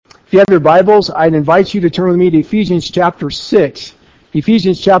If you have your Bibles, I'd invite you to turn with me to Ephesians chapter 6.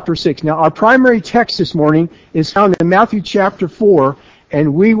 Ephesians chapter 6. Now, our primary text this morning is found in Matthew chapter 4,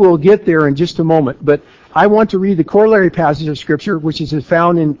 and we will get there in just a moment. But I want to read the corollary passage of Scripture, which is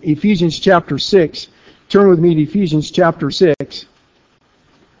found in Ephesians chapter 6. Turn with me to Ephesians chapter 6.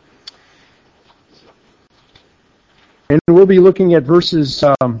 And we'll be looking at verses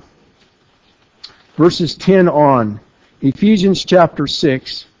 10 on. Ephesians chapter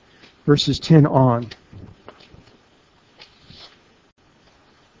 6, verses 10 on.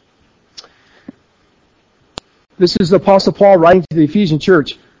 This is the Apostle Paul writing to the Ephesian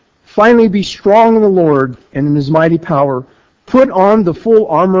church. Finally, be strong in the Lord and in His mighty power. Put on the full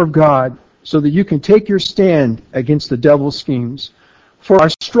armor of God so that you can take your stand against the devil's schemes. For our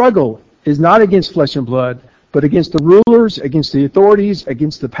struggle is not against flesh and blood, but against the rulers, against the authorities,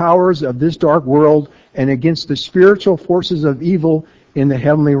 against the powers of this dark world, and against the spiritual forces of evil in the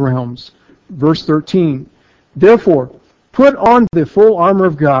heavenly realms. Verse 13. Therefore, put on the full armor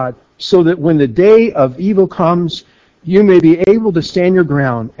of God, so that when the day of evil comes, you may be able to stand your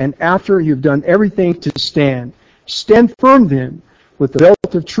ground, and after you've done everything to stand, stand firm then, with the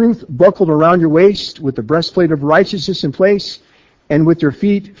belt of truth buckled around your waist, with the breastplate of righteousness in place, and with your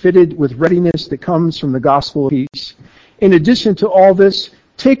feet fitted with readiness that comes from the gospel of peace. In addition to all this,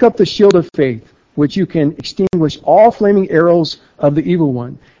 take up the shield of faith, which you can extinguish all flaming arrows of the evil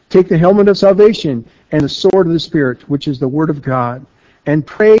one. Take the helmet of salvation and the sword of the Spirit, which is the word of God. And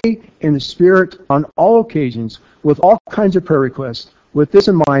pray in the Spirit on all occasions with all kinds of prayer requests. With this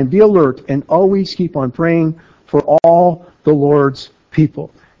in mind, be alert and always keep on praying for all the Lord's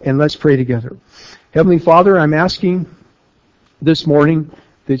people. And let's pray together. Heavenly Father, I'm asking this morning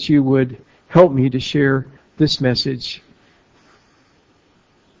that you would help me to share this message.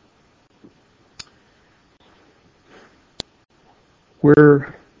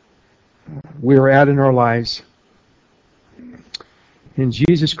 Where we are at in our lives. In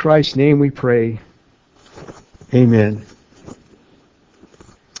Jesus Christ's name we pray. Amen.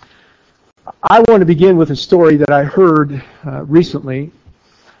 I want to begin with a story that I heard recently.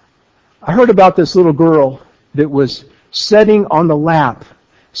 I heard about this little girl that was sitting on the lap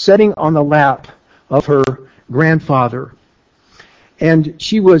of her grandfather. And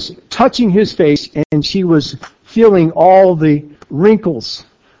she was touching his face, and she was feeling all the wrinkles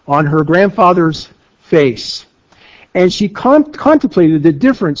on her grandfather's face. And she contemplated the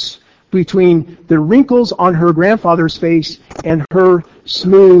difference between the wrinkles on her grandfather's face and her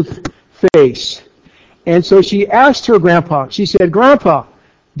smooth face. And so she asked her grandpa, she said, "Grandpa,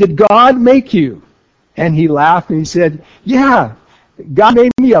 did God make you?" And he laughed and he said, "Yeah, God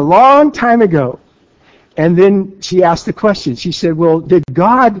made me a long time ago." And then she asked the question. She said, "Well, did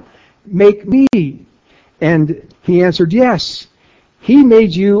God make me?" And he answered, "Yes, He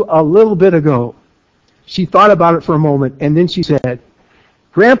made you a little bit ago." She thought about it for a moment, and then she said,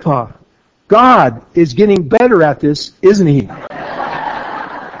 "Grandpa, God is getting better at this, isn't He?"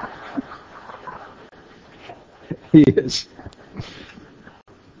 He is.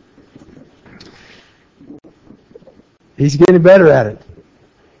 He's getting better at it.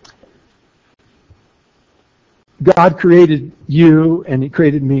 God created you, and He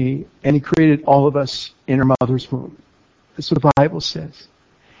created me, and He created all of us in our mother's womb. That's what the Bible says.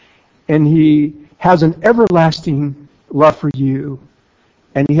 And He has an everlasting love for you,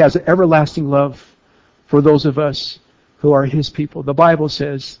 and He has an everlasting love for those of us who are His people. The Bible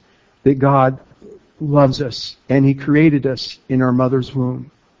says that God loves us, and He created us in our mother's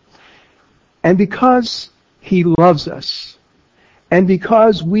womb. And because He loves us, and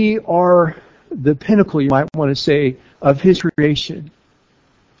because we are the pinnacle, you might want to say, of His creation,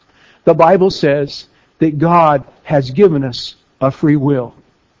 the Bible says that God has given us a free will,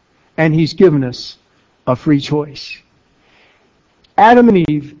 and He's given us a free choice. Adam and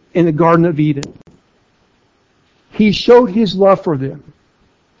Eve in the Garden of Eden, He showed His love for them,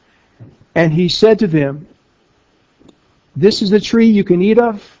 and He said to them, "This is the tree you can eat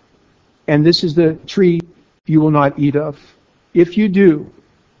of, and this is the tree you will not eat of. If you do,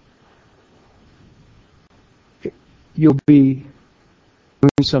 you'll be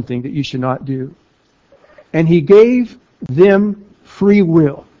doing something that you should not do." And He gave them free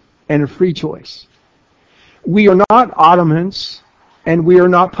will and a free choice. We are not ottomans, and we are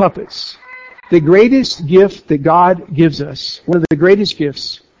not puppets. The greatest gift that God gives us, one of the greatest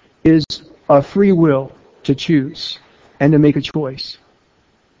gifts, is a free will to choose and to make a choice.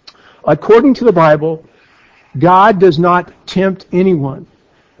 According to the Bible, God does not tempt anyone.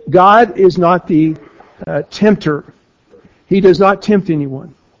 God is not the tempter. He does not tempt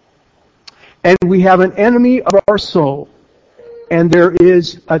anyone. And we have an enemy of our soul, and there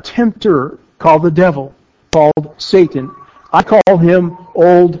is a tempter called the devil, called Satan. I call him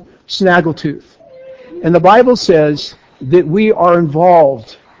Old Snaggletooth. And the Bible says that we are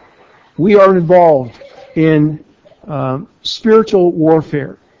involved in spiritual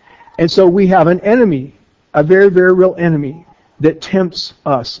warfare. And so we have an enemy, a very, very real enemy that tempts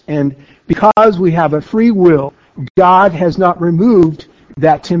us. And because we have a free will, God has not removed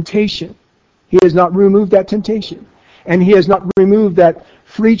that temptation. He has not removed that temptation. And He has not removed that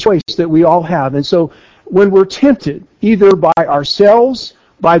free choice that we all have. And so when we're tempted, either by ourselves,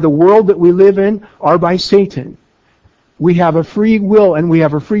 by the world that we live in, or by Satan, we have a free will and we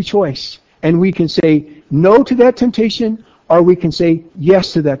have a free choice. And we can say no to that temptation, or we can say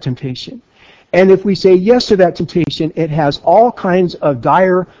yes to that temptation. And if we say yes to that temptation, it has all kinds of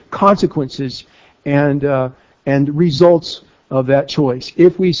dire consequences and results of that choice.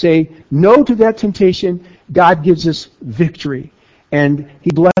 If we say no to that temptation, God gives us victory. And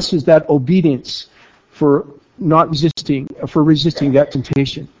He blesses that obedience for resisting that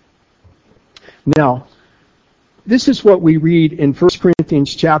temptation. Now, this is what we read in 1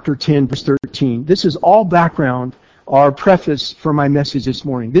 Corinthians chapter 10, verse 13. This is all background, our preface for my message this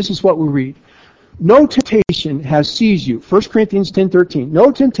morning. This is what we read. No temptation has seized you. 1 Corinthians 10:13.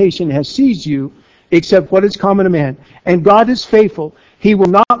 No temptation has seized you except what is common to man. And God is faithful. He will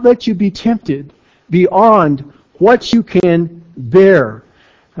not let you be tempted beyond what you can bear.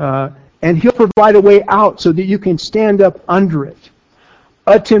 And He'll provide a way out so that you can stand up under it.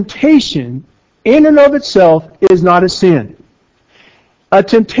 A temptation in and of itself is not a sin. A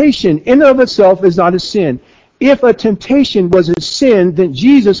temptation in and of itself is not a sin. If a temptation was a sin, then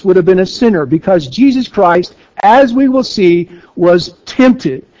Jesus would have been a sinner, because Jesus Christ, as we will see, was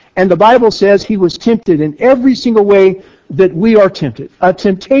tempted. And the Bible says He was tempted in every single way that we are tempted. A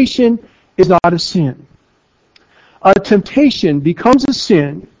temptation is not a sin. A temptation becomes a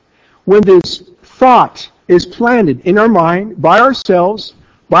sin when this thought is planted in our mind by ourselves,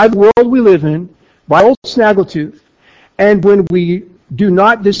 by the world we live in, by Old Snaggletooth, and when we do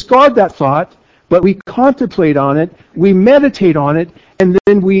not discard that thought, but we contemplate on it, we meditate on it, and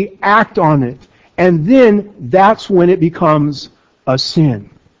then we act on it. And then that's when it becomes a sin.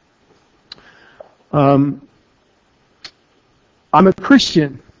 I'm a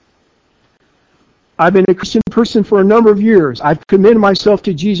Christian. I've been a Christian person for a number of years. I've committed myself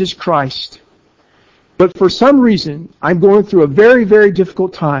to Jesus Christ. But for some reason, I'm going through a very, very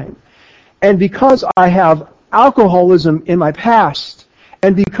difficult time. And because I have alcoholism in my past,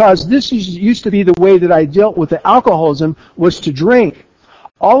 and because this used to be the way that I dealt with the alcoholism, was to drink,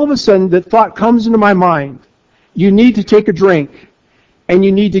 all of a sudden the thought comes into my mind, you need to take a drink, and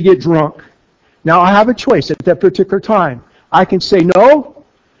you need to get drunk. Now I have a choice at that particular time. I can say, no,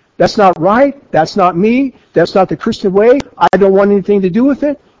 that's not right, that's not me, that's not the Christian way, I don't want anything to do with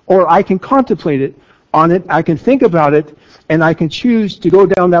it, or I can contemplate on it, I can think about it, and I can choose to go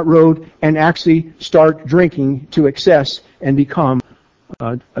down that road and actually start drinking to excess and become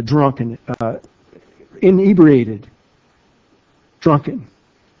a drunken, inebriated, drunken.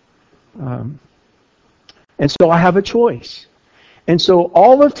 And so I have a choice. And so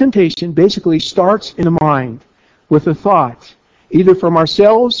all of temptation basically starts in the mind with a thought, either from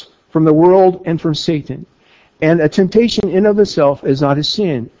ourselves, from the world, and from Satan. And a temptation in of itself is not a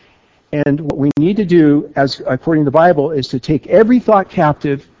sin. And what we need to do, as according to the Bible, is to take every thought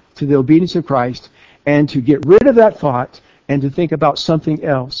captive to the obedience of Christ, and to get rid of that thought and to think about something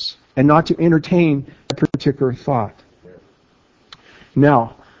else, and not to entertain a particular thought.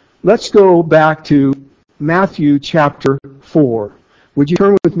 Now, let's go back to Matthew chapter 4. Would you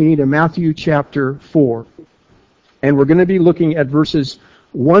turn with me to Matthew chapter 4? And we're going to be looking at verses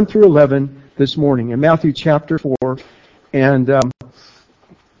 1 through 11 this morning in Matthew chapter 4. And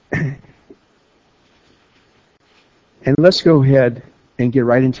let's go ahead and get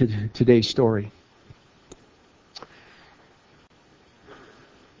right into today's story.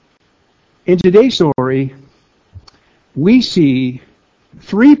 In today's story, we see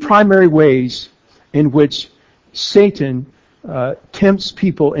three primary ways in which Satan tempts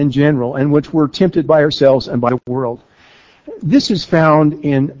people in general, and which we're tempted by ourselves and by the world. This is found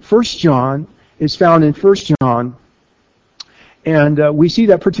in 1 John. It's found in 1 John. And we see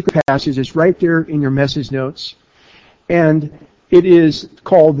that particular passage. It's right there in your message notes. And it is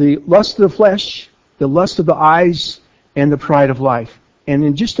called the lust of the flesh, the lust of the eyes, and the pride of life. And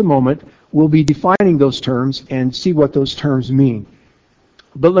in just a moment, we'll be defining those terms and see what those terms mean.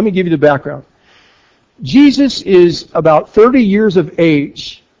 But let me give you the background. Jesus is about 30 years of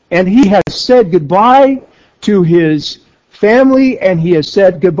age, and He has said goodbye to His family, and He has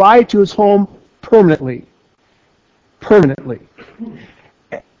said goodbye to His home permanently. Permanently.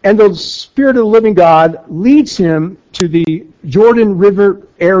 And the Spirit of the living God leads him to the Jordan River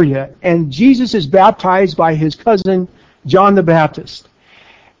area. And Jesus is baptized by his cousin, John the Baptist.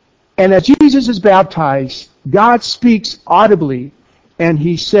 And as Jesus is baptized, God speaks audibly, and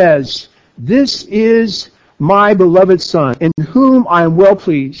he says, "This is my beloved Son, in whom I am well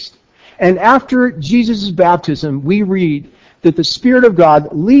pleased." And after Jesus' baptism, we read that the Spirit of God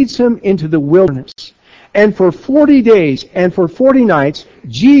leads him into the wilderness. And for 40 days and for 40 nights,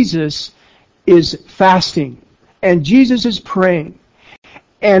 Jesus is fasting. And Jesus is praying.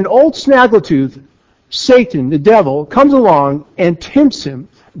 And old Snaggletooth, Satan, the devil, comes along and tempts him,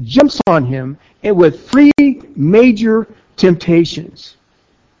 jumps on him, and with three major temptations.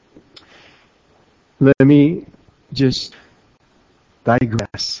 Let me just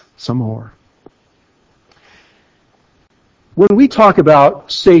digress some more. When we talk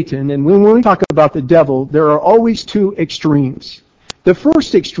about Satan and when we talk about the devil, there are always two extremes. The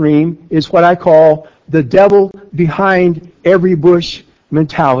first extreme is what I call the devil behind every bush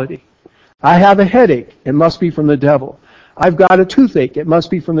mentality. I have a headache. It must be from the devil. I've got a toothache. It must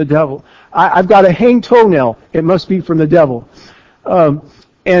be from the devil. I've got a hanged toenail. It must be from the devil.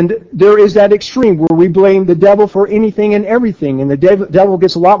 And there is that extreme where we blame the devil for anything and everything. And the devil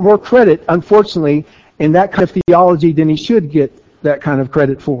gets a lot more credit, unfortunately, in that kind of theology than he should get that kind of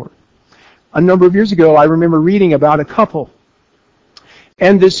credit for. A number of years ago, I remember reading about a couple.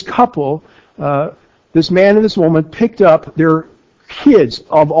 And this couple, this man and this woman, picked up their kids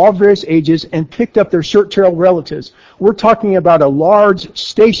of all various ages and picked up their shirt-tail relatives. We're talking about a large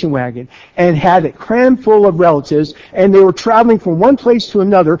station wagon and had it crammed full of relatives, and they were traveling from one place to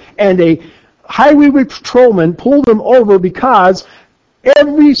another, and a highway patrolman pulled them over because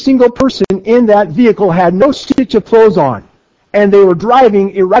every single person in that vehicle had no stitch of clothes on, and they were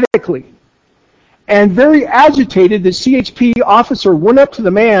driving erratically. And very agitated, the CHP officer went up to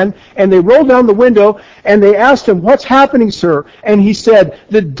the man, and they rolled down the window, and they asked him, "What's happening, sir?" And he said,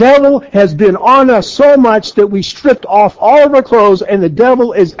 "The devil has been on us so much that we stripped off all of our clothes, and the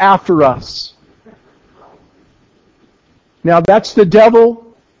devil is after us." Now that's the devil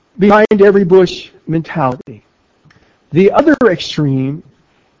behind every bush mentality. The other extreme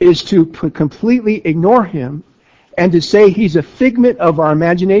is to completely ignore him and to say he's a figment of our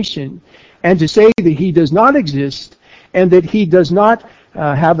imagination, and to say that he does not exist, and that he does not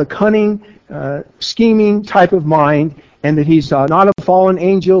have a cunning, scheming type of mind, and that he's not a fallen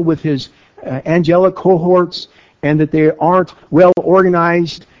angel with his angelic cohorts, and that they aren't well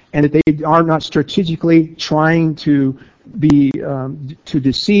organized, and that they are not strategically trying to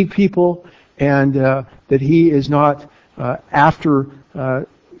deceive people, and that he is not after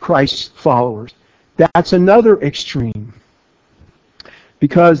Christ's followers. That's another extreme.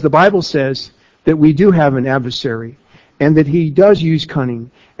 Because the Bible says that we do have an adversary, and that he does use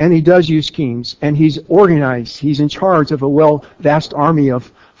cunning, and he does use schemes, and he's organized. He's in charge of a vast army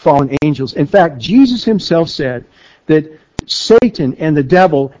of fallen angels. In fact, Jesus himself said that Satan and the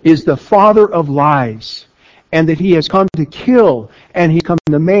devil is the father of lies, and that he has come to kill, and he's come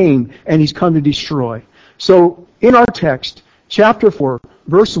to maim, and he's come to destroy. So in our text, chapter 4,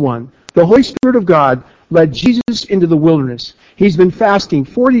 verse 1, the Holy Spirit of God led Jesus into the wilderness. He's been fasting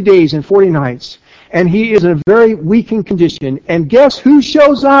 40 days and 40 nights, and he is in a very weakened condition. And guess who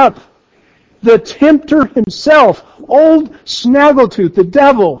shows up? The tempter himself, old Snaggletooth, the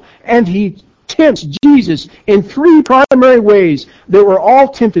devil. And he tempts Jesus in three primary ways that we're all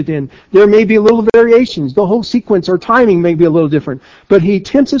tempted in. There may be little variations. The whole sequence or timing may be a little different. But he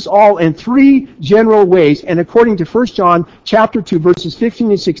tempts us all in three general ways. And according to 1 John chapter 2, verses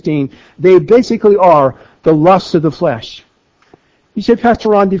 15 and 16, they basically are the lusts of the flesh. You said,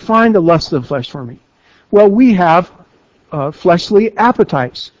 Pastor Ron, define the lust of the flesh for me. Well, we have fleshly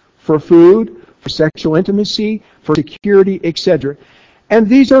appetites for food, for sexual intimacy, for security, etc. And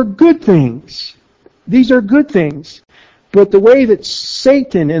these are good things. These are good things. But the way that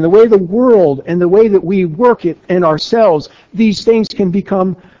Satan and the way the world and the way that we work it in ourselves, these things can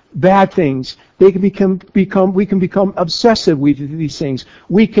become bad things. They can we can become obsessive with these things.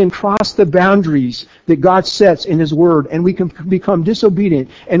 We can cross the boundaries that God sets in His Word, and we can become disobedient,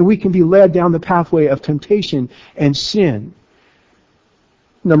 and we can be led down the pathway of temptation and sin.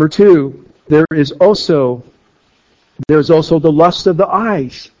 Number two, there's also the lust of the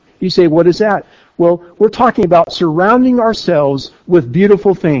eyes. You say, what is that? Well, we're talking about surrounding ourselves with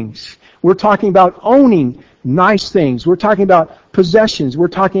beautiful things. We're talking about owning nice things. We're talking about possessions. We're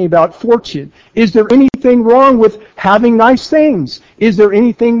talking about fortune. Is there anything wrong with having nice things? Is there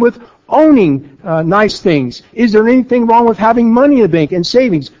anything with owning nice things? Is there anything wrong with having money in the bank and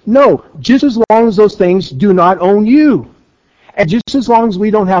savings? No, just as long as those things do not own you. And just as long as we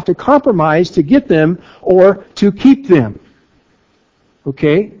don't have to compromise to get them or to keep them.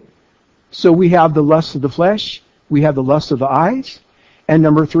 Okay? So we have the lust of the flesh, we have the lust of the eyes, and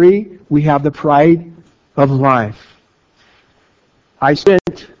number 3, we have the pride of life. I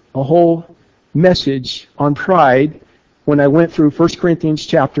spent a whole message on pride when I went through 1 Corinthians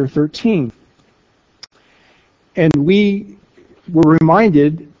chapter 13. And we were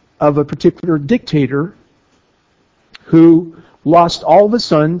reminded of a particular dictator who lost all the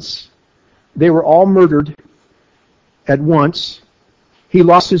sons. They were all murdered at once. He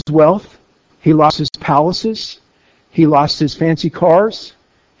lost his wealth. He lost his palaces. He lost his fancy cars.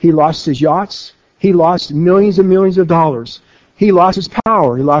 He lost his yachts. He lost millions and millions of dollars. He lost his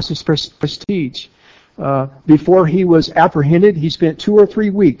power. He lost his prestige. Before he was apprehended, he spent 2 or 3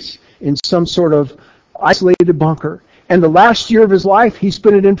 weeks in some sort of isolated bunker. And the last year of his life, he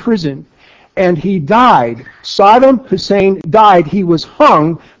spent it in prison. And he died. Saddam Hussein died. He was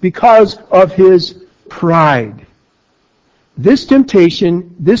hung because of his pride. This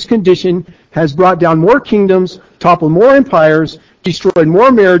temptation, this condition, has brought down more kingdoms, toppled more empires, destroyed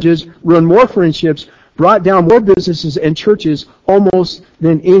more marriages, ruined more friendships, brought down more businesses and churches almost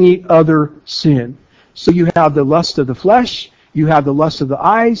than any other sin. So you have the lust of the flesh, you have the lust of the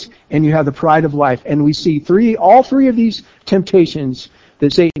eyes, and you have the pride of life. And we see all three of these temptations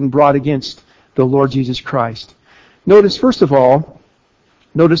that Satan brought against the Lord Jesus Christ. Notice first of all,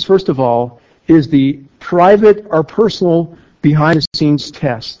 is the private or personal behind-the-scenes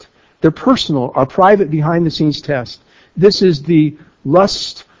test. The personal or private behind-the-scenes test. This is the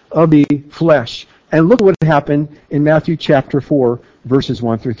lust of the flesh. And look what happened in Matthew chapter 4, verses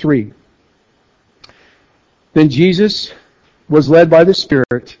 1 through 3. Then Jesus was led by the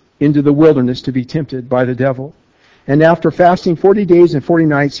Spirit into the wilderness to be tempted by the devil. And after fasting 40 days and 40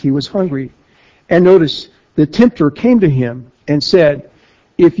 nights, he was hungry. And notice, the tempter came to him and said,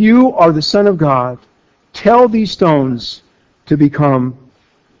 "If you are the Son of God, tell these stones to become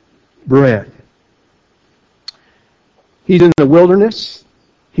bread." He's in the wilderness.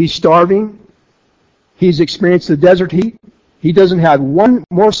 He's starving. He's experienced the desert heat. He doesn't have one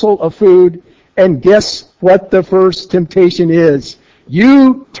morsel of food. And guess what the first temptation is?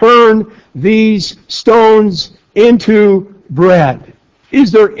 You turn these stones into bread.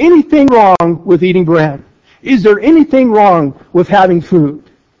 Is there anything wrong with eating bread? Is there anything wrong with having food?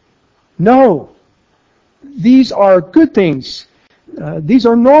 No. These are good things. These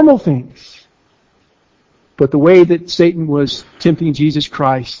are normal things. But the way that Satan was tempting Jesus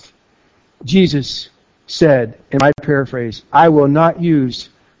Christ, Jesus said, and I paraphrase, "I will not use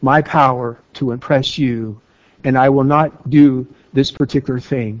my power to impress you, and I will not do this particular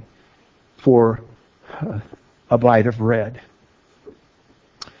thing for a bite of bread."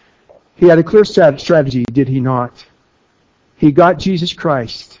 He had a clear strategy, did he not? He got Jesus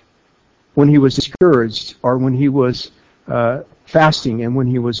Christ when he was discouraged or when he was fasting and when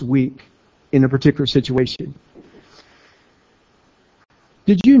he was weak in a particular situation.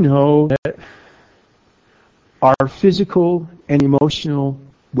 Did you know that our physical and emotional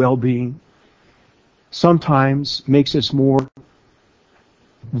well-being sometimes makes us more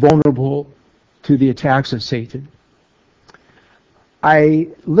vulnerable to the attacks of Satan? I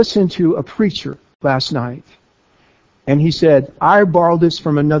listened to a preacher last night, and he said, "I borrowed this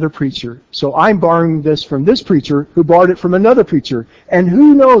from another preacher, so I'm borrowing this from this preacher who borrowed it from another preacher, and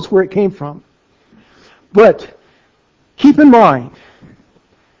who knows where it came from." But keep in mind,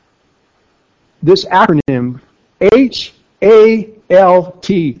 this acronym, HALT,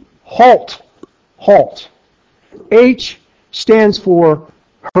 HALT. HALT. H stands for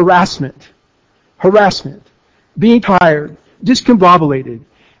harassment. Harassment. Being tired. Discombobulated.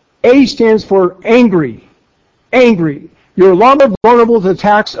 A stands for angry. Angry. You're a lot more vulnerable to the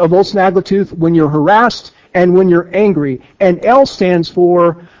attacks of old Snaggletooth when you're harassed and when you're angry. And L stands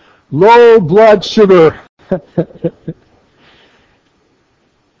for low blood sugar.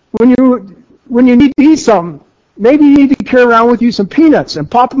 When you need to eat something, maybe you need to carry around with you some peanuts and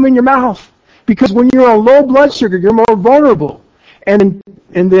pop them in your mouth. Because when you're on low blood sugar, you're more vulnerable. And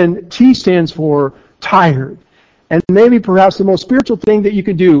then T stands for tired. And maybe perhaps the most spiritual thing that you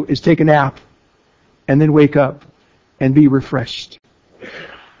can do is take a nap and then wake up and be refreshed.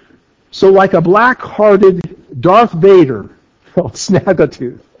 So like a black-hearted Darth Vader,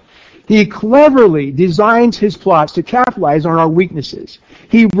 Snaggletooth, he cleverly designs his plots to capitalize on our weaknesses.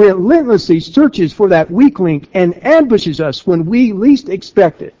 He relentlessly searches for that weak link and ambushes us when we least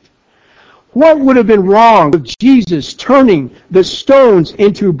expect it. What would have been wrong with Jesus turning the stones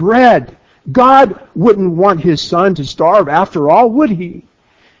into bread? God wouldn't want his son to starve after all, would he?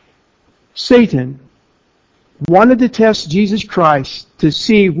 Satan wanted to test Jesus Christ to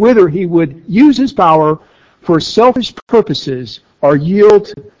see whether he would use his power for selfish purposes or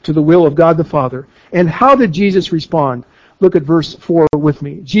yield to the will of God the Father. And how did Jesus respond? Look at verse 4 with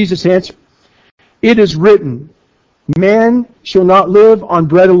me. Jesus answered, "It is written, man shall not live on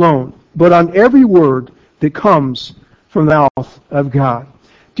bread alone, but on every word that comes from the mouth of God."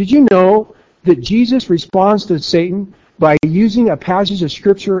 Did you know that Jesus responds to Satan by using a passage of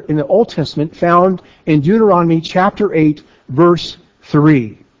Scripture in the Old Testament found in Deuteronomy chapter 8, verse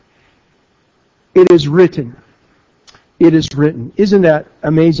 3? It is written. It is written. Isn't that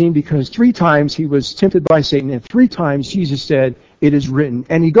amazing? Because 3 times he was tempted by Satan, and 3 times Jesus said, "It is written."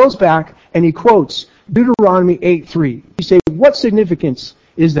 And he goes back and he quotes Deuteronomy 8:3. You say, what significance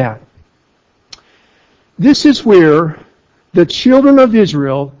is that? This is where the children of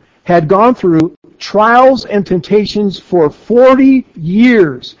Israel had gone through trials and temptations for 40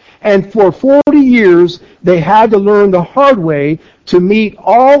 years. And for 40 years, they had to learn the hard way to meet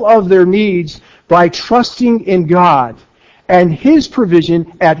all of their needs by trusting in God and His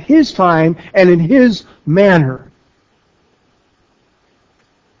provision at His time and in His manner.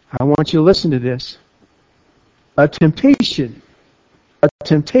 I want you to listen to this. A temptation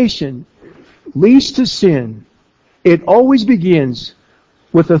leads to sin. It always begins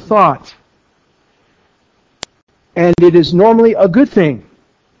with a thought. And it is normally a good thing.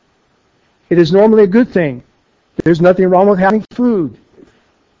 It is normally a good thing. There's nothing wrong with having food.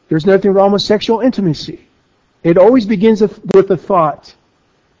 There's nothing wrong with sexual intimacy. It always begins with a thought.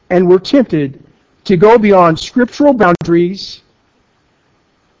 And we're tempted to go beyond scriptural boundaries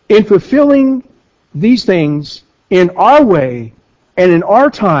in fulfilling these things in our way and in our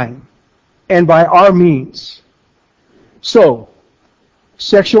time and by our means. So,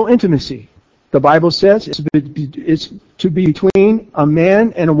 sexual intimacy. The Bible says it's to be between a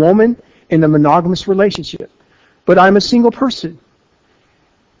man and a woman in a monogamous relationship. But I'm a single person.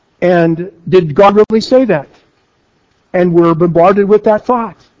 And did God really say that? And we're bombarded with that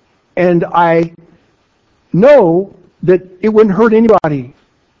thought. And I know that it wouldn't hurt anybody.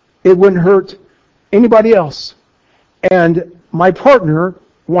 It wouldn't hurt anybody else. And my partner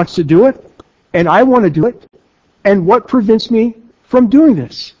wants to do it, and I want to do it. And what prevents me from doing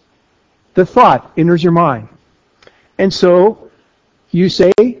this? The thought enters your mind. And so you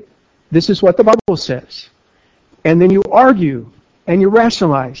say, this is what the Bible says. And then you argue and you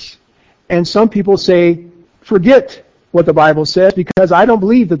rationalize. And some people say, forget what the Bible says, because I don't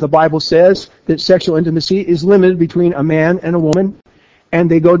believe that the Bible says that sexual intimacy is limited between a man and a woman. And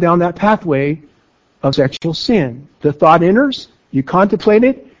they go down that pathway of sexual sin. The thought enters, you contemplate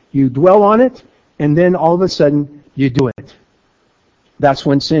it, you dwell on it, and then all of a sudden you do it. That's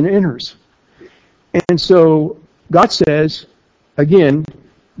when sin enters. And so God says, again,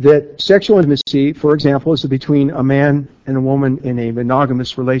 that sexual intimacy, for example, is between a man and a woman in a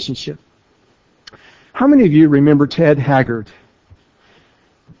monogamous relationship. How many of you remember Ted Haggard?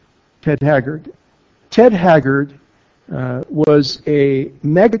 Ted Haggard. Ted Haggard was a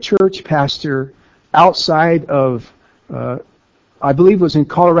megachurch pastor outside of, I believe it was in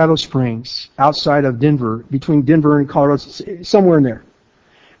Colorado Springs, outside of Denver, between Denver and Colorado, somewhere in there.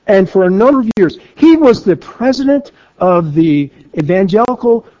 And for a number of years, he was the president of the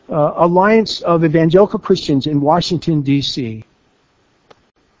Evangelical Alliance of Evangelical Christians in Washington, D.C.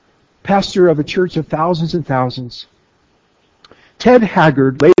 Pastor of a church of thousands and thousands. Ted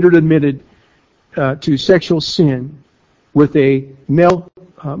Haggard later admitted to sexual sin with a male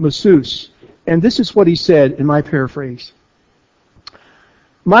masseuse. And this is what he said in my paraphrase.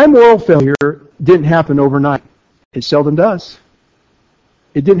 My moral failure didn't happen overnight. It seldom does.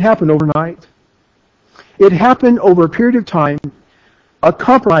 It didn't happen overnight. It happened over a period of time, a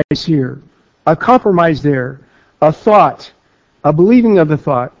compromise here, a compromise there, a thought, a believing of a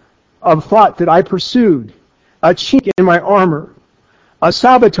thought that I pursued, a chink in my armor, a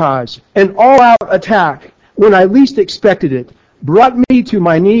sabotage, an all-out attack when I least expected it, brought me to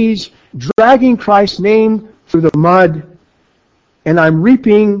my knees, dragging Christ's name through the mud, and I'm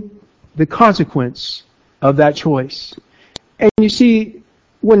reaping the consequence of that choice. And you see,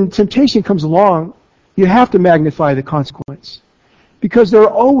 when temptation comes along, you have to magnify the consequence. Because there are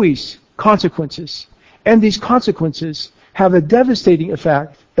always consequences. And these consequences have a devastating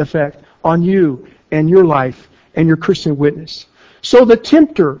effect on you and your life and your Christian witness. So the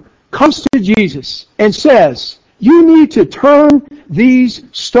tempter comes to Jesus and says, you need to turn these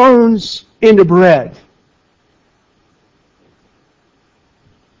stones into bread.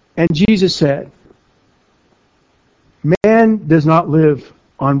 And Jesus said, man does not live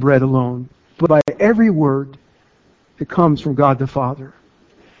on bread alone, but by every word that comes from God the Father.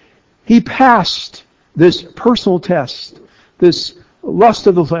 He passed this personal test, this lust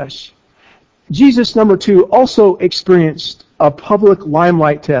of the flesh. Jesus, number 2, also experienced a public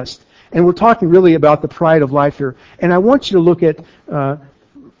limelight test. And we're talking really about the pride of life here. And I want you to look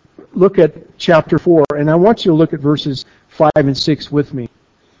at chapter 4, and I want you to look at verses 5 and 6 with me.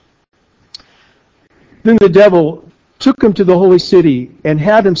 Then the devil took him to the holy city and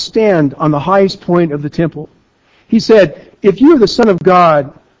had him stand on the highest point of the temple. He said, "If you are the Son of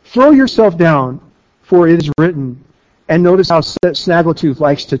God, throw yourself down, for it is written." And notice how Snaggletooth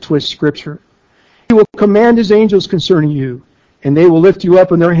likes to twist Scripture. "He will command His angels concerning you, and they will lift you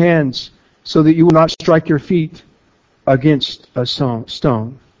up in their hands, so that you will not strike your feet against a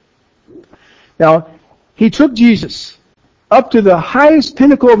stone." Now, he took Jesus up to the highest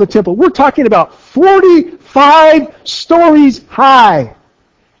pinnacle of the temple. We're talking about 45 stories high.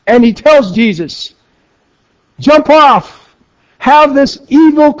 And he tells Jesus, "Jump off. Have this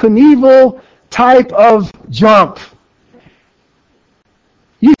Evel Knievel type of jump.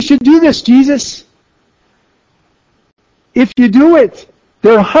 You should do this, Jesus. If you do it,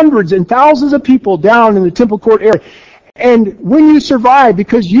 there are hundreds and thousands of people down in the temple court area. And when you survive,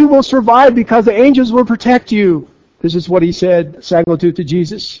 because you will survive because the angels will protect you." This is what he said, Snaggletooth, to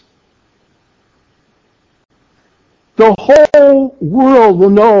Jesus. "The whole world will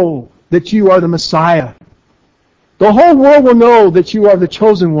know that you are the Messiah. The whole world will know that you are the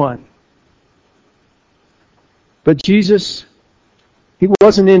chosen one." But Jesus, he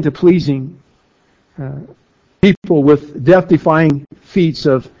wasn't into pleasing people with death-defying feats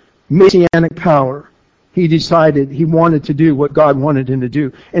of messianic power. He decided he wanted to do what God wanted him to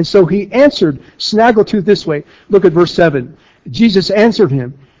do. And so he answered Snaggletooth this way. Look at verse 7. Jesus answered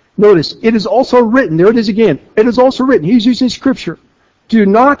him. Notice, "It is also written," there it is again, "it is also written," he's using Scripture, "do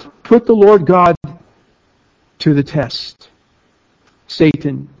not put the Lord God to the test."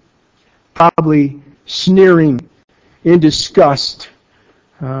 Satan, probably sneering in disgust,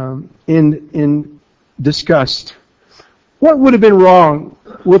 in disgust. What would have been wrong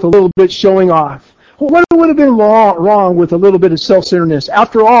with a little bit showing off? What would have been wrong with a little bit of self-centeredness?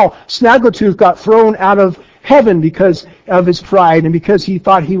 After all, Snaggletooth got thrown out of heaven because of his pride and because he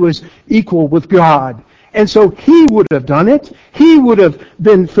thought he was equal with God. And so he would have done it. He would have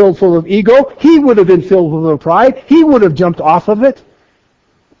been filled full of ego. He would have been filled full of pride. He would have jumped off of it.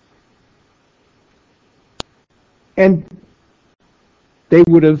 And they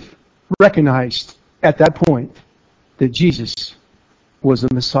would have recognized at that point that Jesus was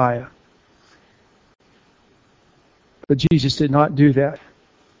the Messiah. But Jesus did not do that.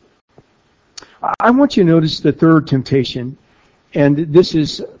 I want you to notice the third temptation, and this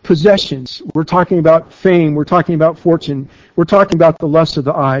is possessions. We're talking about fame. We're talking about fortune. We're talking about the lust of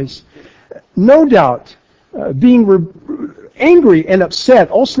the eyes. No doubt, being angry and upset,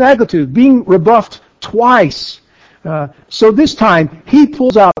 old Snaggletooth, being rebuffed twice. So this time, he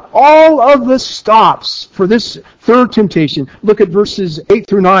pulls out all of the stops for this third temptation. Look at verses 8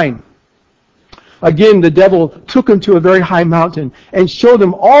 through 9. "Again, the devil took him to a very high mountain and showed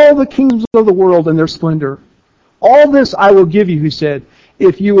him all the kingdoms of the world and their splendor. 'All this I will give you,' he said,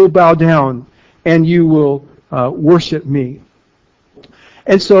 'if you will bow down and you will worship me.'"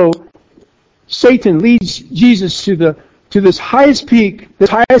 And so Satan leads Jesus to this highest peak,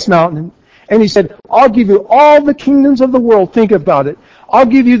 this highest mountain, and he said, "I'll give you all the kingdoms of the world." Think about it. "I'll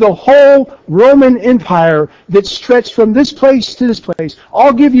give you the whole Roman Empire that stretched from this place to this place.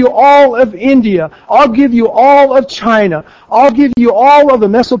 I'll give you all of India. I'll give you all of China. I'll give you all of the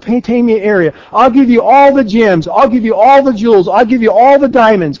Mesopotamia area. I'll give you all the gems. I'll give you all the jewels. I'll give you all the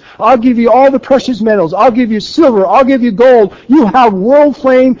diamonds. I'll give you all the precious metals. I'll give you silver. I'll give you gold. You have world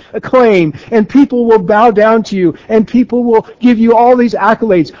fame acclaim, and people will bow down to you, and people will give you all these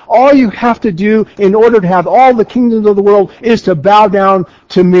accolades. All you have to do in order to have all the kingdoms of the world is to bow down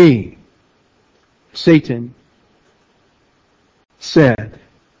to me." Satan said,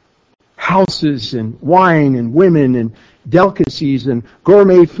 houses and wine and women and delicacies and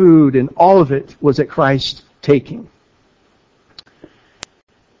gourmet food, and all of it was at Christ's taking.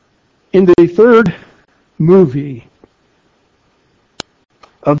 In the third movie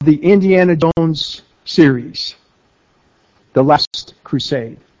of the Indiana Jones series, The Last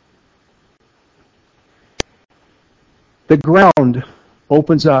Crusade, the ground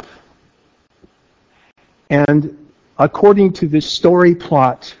opens up, and according to this story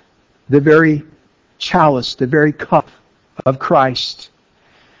plot, the very chalice, the very cup of Christ,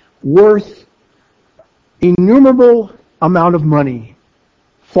 worth innumerable amount of money,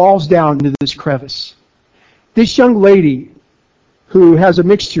 falls down into this crevice. This young lady, who has a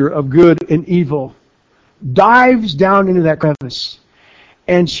mixture of good and evil, dives down into that crevice,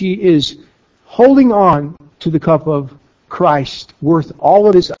 and she is holding on to the cup of Christ, worth all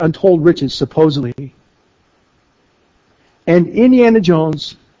of his untold riches, supposedly. And Indiana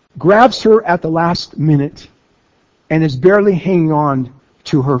Jones grabs her at the last minute and is barely hanging on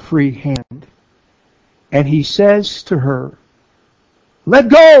to her free hand. And he says to her, "Let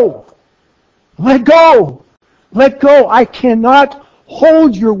go! Let go! Let go! I cannot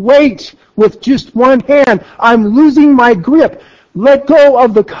hold your weight with just one hand. I'm losing my grip. Let go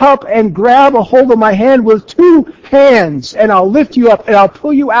of the cup and grab a hold of my hand with two hands, and I'll lift you up and I'll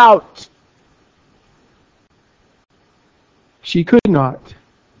pull you out." She could not,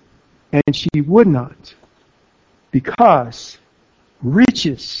 and she would not, because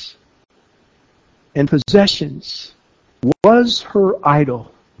riches and possessions was her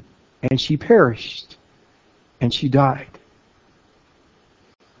idol, and she perished, and she died.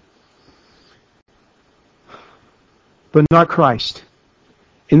 But not Christ.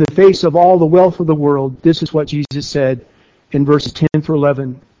 In the face of all the wealth of the world, this is what Jesus said in verses 10 through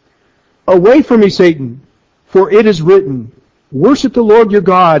 11. "Away from me, Satan, for it is written, worship the Lord your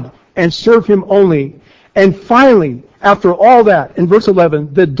God and serve him only." And finally, after all that, in verse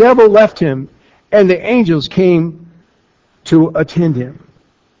 11, the devil left him and the angels came to attend him.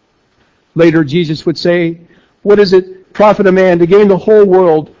 Later, Jesus would say, "What does it profit a man to gain the whole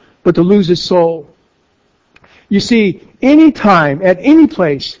world but to lose his soul?" You see, any time, at any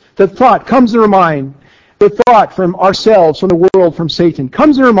place, the thought comes to our mind, the thought from ourselves, from the world, from Satan,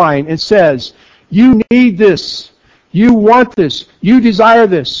 comes to our mind and says, "You need this. You want this. You desire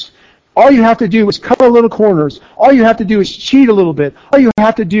this." All you have to do is cut a little corners. All you have to do is cheat a little bit. All you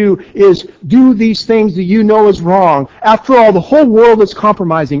have to do is do these things that you know is wrong. After all, the whole world is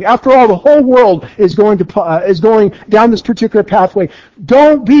compromising. After all, the whole world is going down this particular pathway.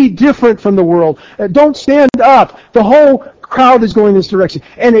 Don't be different from the world. Don't stand up. The whole crowd is going this direction.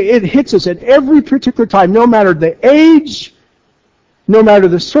 And it hits us at every particular time, no matter the age, no matter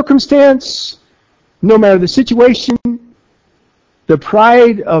the circumstance, no matter the situation. The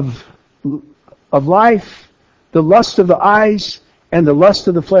pride of life, the lust of the eyes, and the lust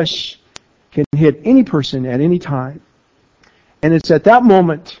of the flesh can hit any person at any time. And it's at that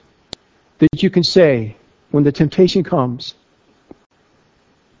moment that you can say, when the temptation comes,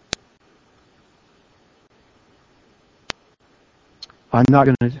 "I'm not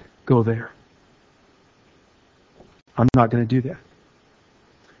going to go there. I'm not going to do that."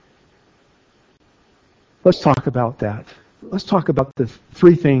 Let's talk about that. Let's talk about the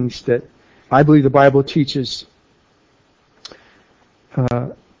three things that I believe the Bible teaches.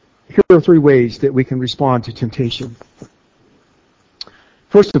 Here are three ways that we can respond to temptation.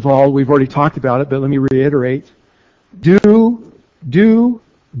 First of all, we've already talked about it, but let me reiterate. Do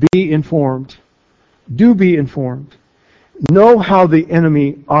be informed. Do be informed. Know how the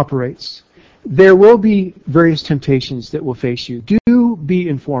enemy operates. There will be various temptations that will face you. Do be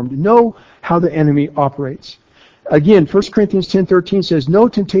informed. Know how the enemy operates. Again, 1 Corinthians 10:13 says, "No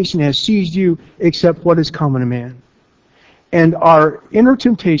temptation has seized you except what is common to man." And our inner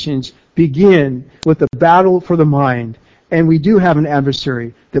temptations begin with the battle for the mind. And we do have an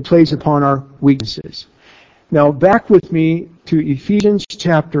adversary that plays upon our weaknesses. Now, back with me to Ephesians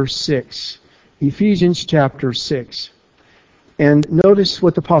chapter 6. Ephesians chapter 6. And notice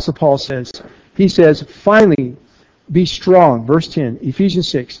what the Apostle Paul says. He says, "Finally, be strong." Verse 10, Ephesians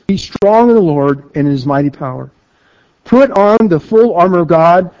 6. "Be strong in the Lord and in his mighty power. Put on the full armor of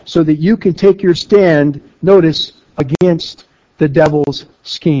God so that you can take your stand," notice, "against the devil's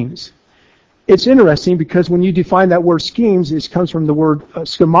schemes." It's interesting because when you define that word schemes, it comes from the word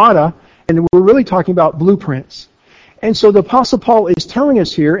schemata, and we're really talking about blueprints. And so the Apostle Paul is telling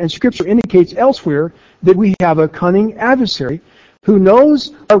us here, and Scripture indicates elsewhere, that we have a cunning adversary who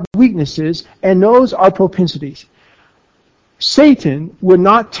knows our weaknesses and knows our propensities. Satan would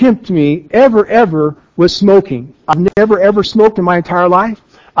not tempt me ever with smoking. I've never ever smoked in my entire life.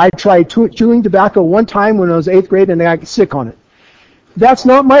 I tried chewing tobacco one time when I was 8th grade and I got sick on it. That's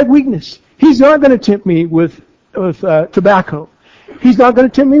not my weakness. He's not going to tempt me with tobacco. He's not going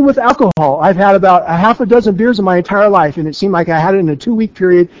to tempt me with alcohol. I've had about a half a dozen beers in my entire life, and it seemed like I had it in a 2-week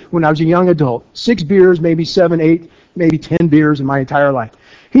period when I was a young adult. 6 beers, maybe 7, 8, maybe 10 beers in my entire life.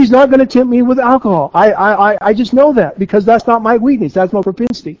 He's not going to tempt me with alcohol. I just know that because that's not my weakness. That's my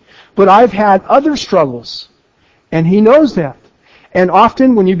propensity. But I've had other struggles, and he knows that. And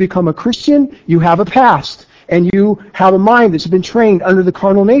often when you become a Christian, you have a past, and you have a mind that's been trained under the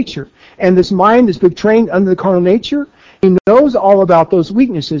carnal nature. And this mind that's been trained under the carnal nature, he knows all about those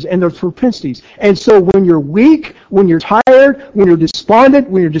weaknesses and those propensities. And so when you're weak, when you're tired, when you're despondent,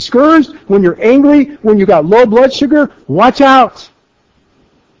 when you're discouraged, when you're angry, when you've got low blood sugar, watch out.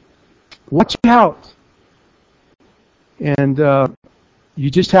 Watch out. And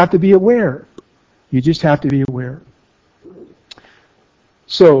you just have to be aware. You just have to be aware.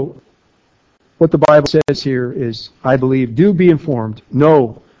 So, what the Bible says here is, I believe, do be informed.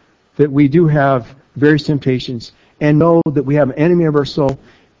 Know that we do have various temptations, and know that we have an enemy of our soul.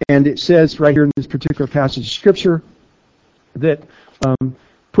 And it says right here in this particular passage of Scripture that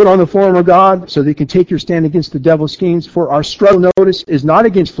put on the form of God so that you can take your stand against the devil's schemes. For our struggle, notice, is not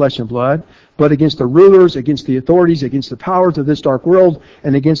against flesh and blood, but against the rulers, against the authorities, against the powers of this dark world,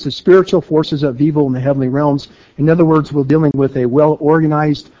 and against the spiritual forces of evil in the heavenly realms. In other words, we're dealing with a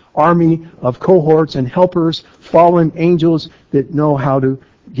well-organized army of cohorts and helpers, fallen angels that know how to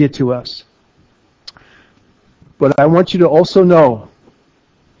get to us. But I want you to also know,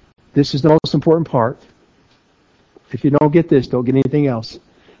 this is the most important part. If you don't get this, don't get anything else.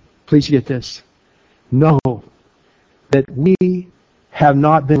 Please get this. Know that we have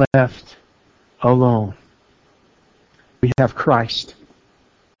not been left alone. We have Christ.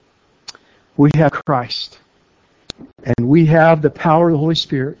 We have Christ. And we have the power of the Holy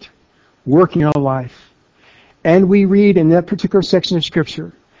Spirit working in our life. And we read in that particular section of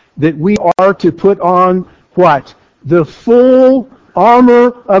Scripture that we are to put on what? The full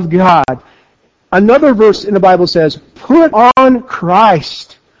armor of God. Another verse in the Bible says, put on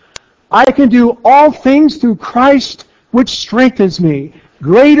Christ. I can do all things through Christ which strengthens me.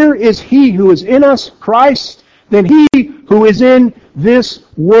 Greater is He who is in us, Christ, than he who is in this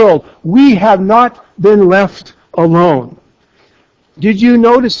world. We have not been left alone. Did you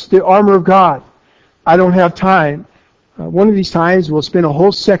notice the armor of God? I don't have time. One of these times we'll spend a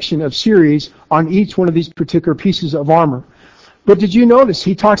whole section of series on each one of these particular pieces of armor. But did you notice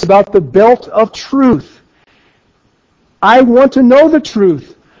he talks about the belt of truth? I want to know the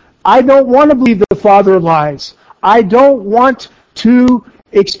truth. I don't want to believe the father of lies. I don't want to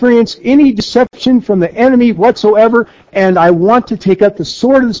experience any deception from the enemy whatsoever, and I want to take up the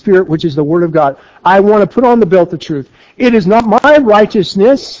sword of the Spirit, which is the Word of God. I want to put on the belt of truth. It is not my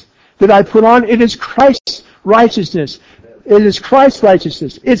righteousness that I put on. It is Christ's righteousness. It is Christ's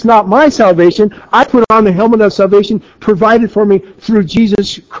righteousness. It's not my salvation. I put on the helmet of salvation provided for me through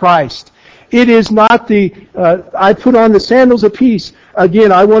Jesus Christ. It is not I put on the sandals of peace.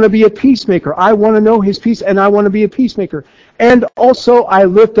 Again, I want to be a peacemaker. I want to know His peace, and I want to be a peacemaker. And also, I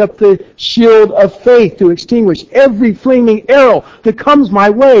lift up the shield of faith to extinguish every flaming arrow that comes my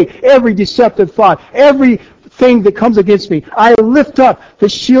way, every deceptive thought, everything that comes against me. I lift up the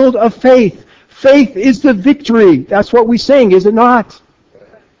shield of faith. Faith is the victory. That's what we sing, is it not?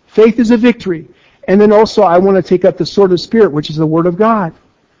 Faith is a victory. And then also, I want to take up the sword of the Spirit, which is the Word of God.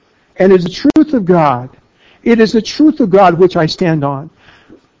 And it is the truth of God. It is the truth of God which I stand on.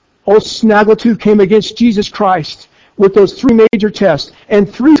 Old Snaggletooth came against Jesus Christ with those three major tests.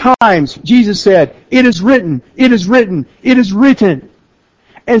 And 3 times Jesus said, it is written, it is written, it is written.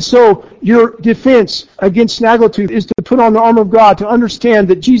 And so your defense against Snaggletooth is to put on the armor of God, to understand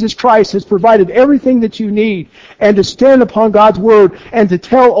that Jesus Christ has provided everything that you need, and to stand upon God's Word, and to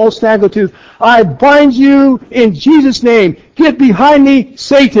tell old Snaggletooth, I bind you in Jesus' name. Get behind me,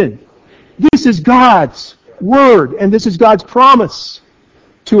 Satan. This is God's Word, and this is God's promise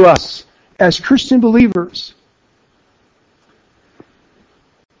to us as Christian believers.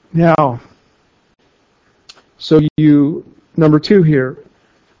 Now, number 2 here,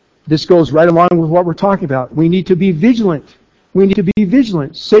 this goes right along with what we're talking about. We need to be vigilant. We need to be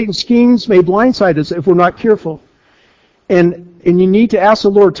vigilant. Satan's schemes may blindside us if we're not careful. And you need to ask the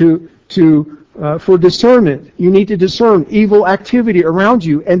Lord for discernment. You need to discern evil activity around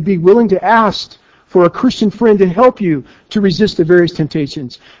you and be willing to ask for a Christian friend to help you to resist the various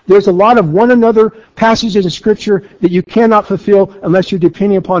temptations. There's a lot of one another passages in Scripture that you cannot fulfill unless you're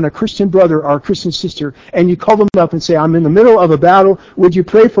depending upon a Christian brother or a Christian sister, and you call them up and say, I'm in the middle of a battle. Would you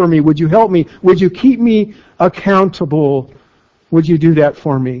pray for me? Would you help me? Would you keep me accountable? Would you do that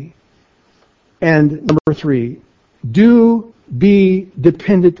for me? And number 3, do be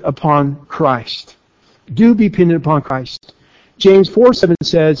dependent upon Christ. Do be dependent upon Christ. James 4:7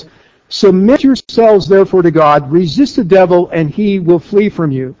 says, submit yourselves therefore to God, resist the devil, and he will flee from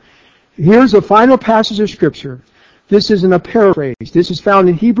you. Here's a final passage of Scripture. This isn't a paraphrase. This is found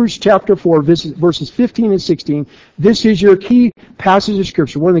in Hebrews chapter 4, verses 15 and 16. This is your key passage of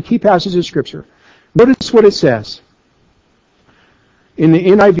Scripture, one of the key passages of Scripture. Notice what it says. In the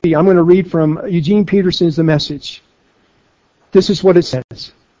NIV, I'm going to read from Eugene Peterson's The Message. This is what it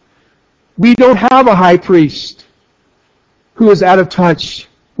says. We don't have a high priest who is out of touch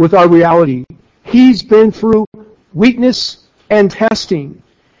with our reality. He's been through weakness and testing.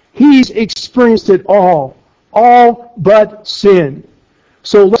 He's experienced it all but sin.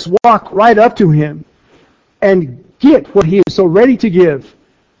 So let's walk right up to Him and get what He is so ready to give.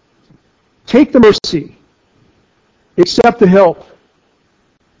 Take the mercy. Accept the help.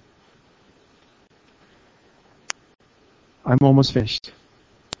 I'm almost finished.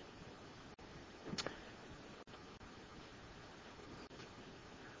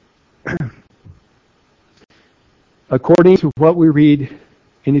 According to what we read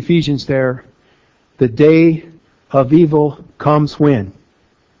in Ephesians there, the day of evil comes when?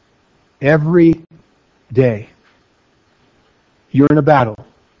 Every day. You're in a battle.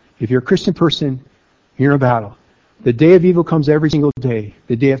 If you're a Christian person, you're in a battle. The day of evil comes every single day,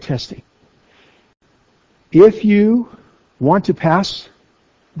 the day of testing. If you want to pass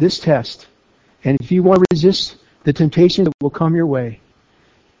this test, and if you want to resist the temptation that will come your way,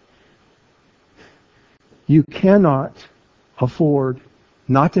 you cannot afford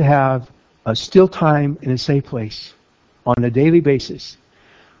not to have a still time in a safe place on a daily basis.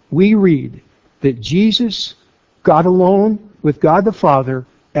 We read that Jesus got alone with God the Father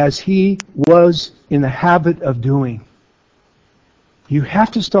as He was in the habit of doing. You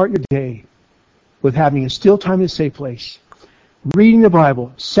have to start your day with having a still time in a safe place, reading the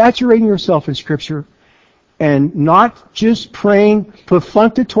Bible, saturating yourself in Scripture, and not just praying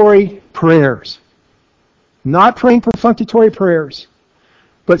perfunctory prayers. Not praying perfunctory prayers,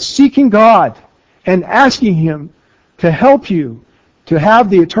 but seeking God and asking Him to help you to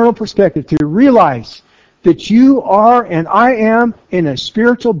have the eternal perspective, to realize that you are and I am in a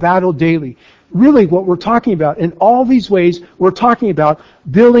spiritual battle daily. Really what we're talking about, in all these ways, we're talking about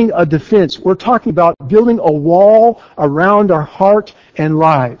building a defense. We're talking about building a wall around our heart and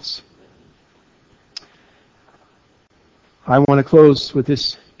lives. I want to close with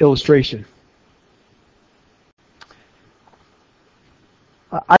this illustration.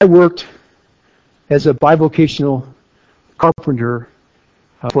 I worked as a bivocational carpenter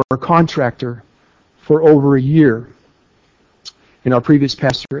for a contractor for over a year in our previous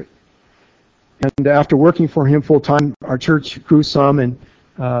pastorate. And after working for him full time, our church grew some,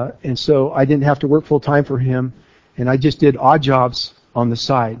 and so I didn't have to work full time for him, and I just did odd jobs on the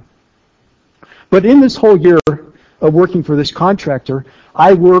side. But in this whole year of working for this contractor,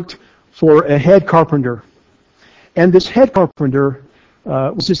 I worked for a head carpenter, and this head carpenter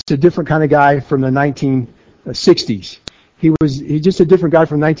was just a different kind of guy from the 1960s. He's just a different guy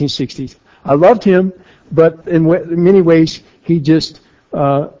from the 1960s. I loved him, but in many ways, he just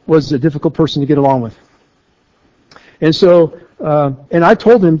was a difficult person to get along with. And so, and I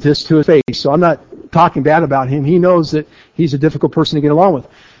told him this to his face, so I'm not talking bad about him. He knows that he's a difficult person to get along with.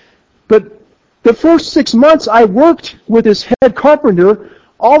 But the first 6 months I worked with this head carpenter,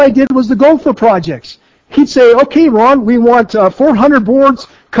 all I did was the gopher projects. He'd say, okay, Ron, we want 400 boards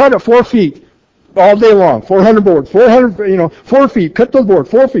cut at 4 feet all day long. 400 boards, 4 feet, cut the board,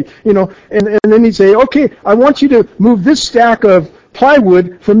 4 feet, and then he'd say, okay, I want you to move this stack of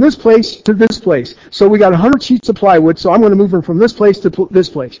plywood from this place to this place. So we got 100 sheets of plywood, so I'm going to move them from this place to this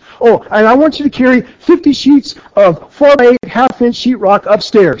place. Oh, and I want you to carry 50 sheets of 4x8 half-inch sheetrock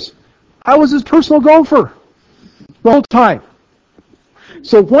upstairs. I was his personal gopher the whole time.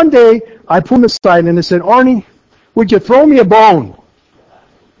 So one day, I pulled him aside and I said, Arnie, would you throw me a bone?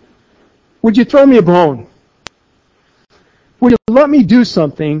 Would you throw me a bone? Would you let me do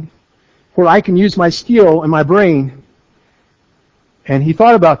something where I can use my skill and my brain? And he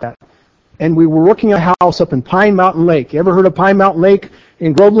thought about that. And we were working a house up in Pine Mountain Lake. You ever heard of Pine Mountain Lake?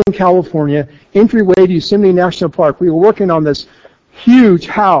 In Groveland, California, entryway to Yosemite National Park. We were working on this huge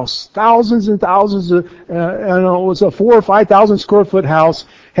house, thousands and thousands of, it was a 4,000 or 5,000 square foot house,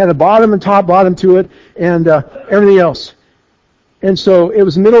 had a bottom and top bottom to it, and everything else. And so it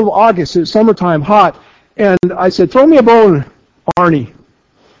was the middle of August, it was summertime, hot, and I said, throw me a bone, Arnie.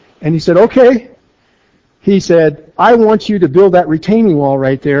 And he said, okay. He said, I want you to build that retaining wall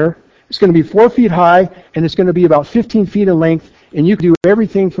right there. It's going to be 4 feet high, and it's going to be about 15 feet in length, and you can do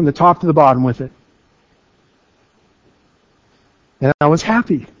everything from the top to the bottom with it. And I was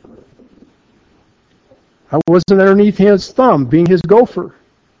happy. I wasn't underneath his thumb, being his gopher.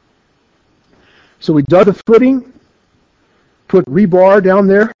 So we dug the footing, put rebar down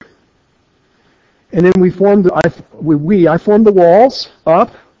there, and then I formed the walls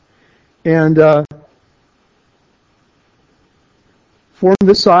up, and formed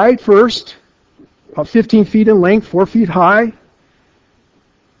the side first, about 15 feet in length, 4 feet high,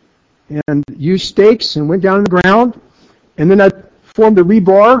 and used stakes and went down in the ground, and then I formed the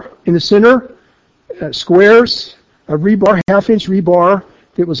rebar in the center, squares of rebar, half-inch rebar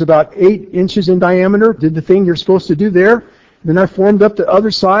that was about 8 inches in diameter, did the thing you're supposed to do there. Then I formed up the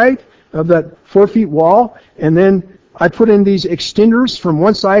other side of that 4 feet wall, and then I put in these extenders from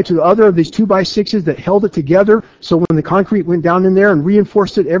one side to the other of these 2x6s that held it together, so when the concrete went down in there and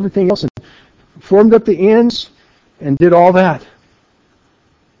reinforced it, everything else, and formed up the ends and did all that.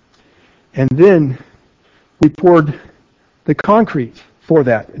 And then we poured the concrete for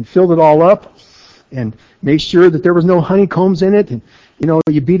that and filled it all up and made sure that there was no honeycombs in it. And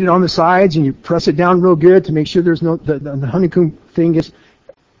you beat it on the sides and you press it down real good to make sure there's no the honeycomb thing is.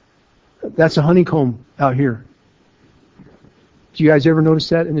 That's a honeycomb out here. Do you guys ever notice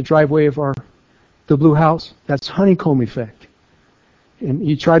that in the driveway of the blue house? That's honeycomb effect. And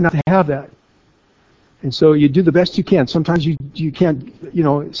you try not to have that. And so you do the best you can. Sometimes you can't,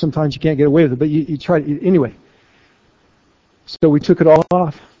 sometimes you can't get away with it, but you try anyway. So we took it all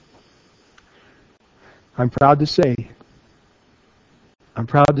off. I'm proud to say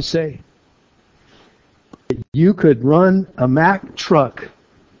that you could run a Mack truck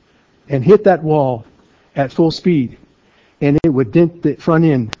and hit that wall at full speed, and it would dent the front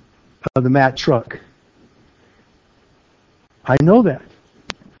end of the Mack truck. I know that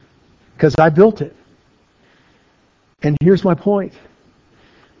because I built it. And here's my point.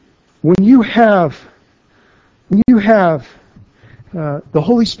 When you have the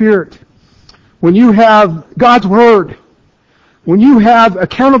Holy Spirit, when you have God's Word, when you have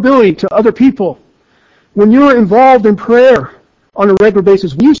accountability to other people, when you're involved in prayer on a regular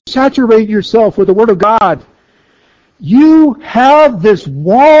basis, when you saturate yourself with the Word of God, you have this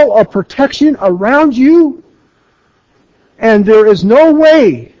wall of protection around you, and there is no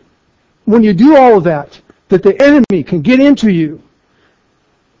way, when you do all of that the enemy can get into you.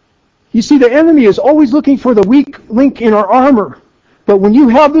 You see, the enemy is always looking for the weak link in our armor. But when you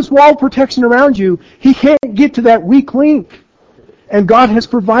have this wall of protection around you, he can't get to that weak link. And God has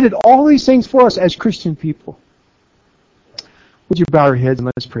provided all these things for us as Christian people. Would you bow your heads and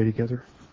let's pray together?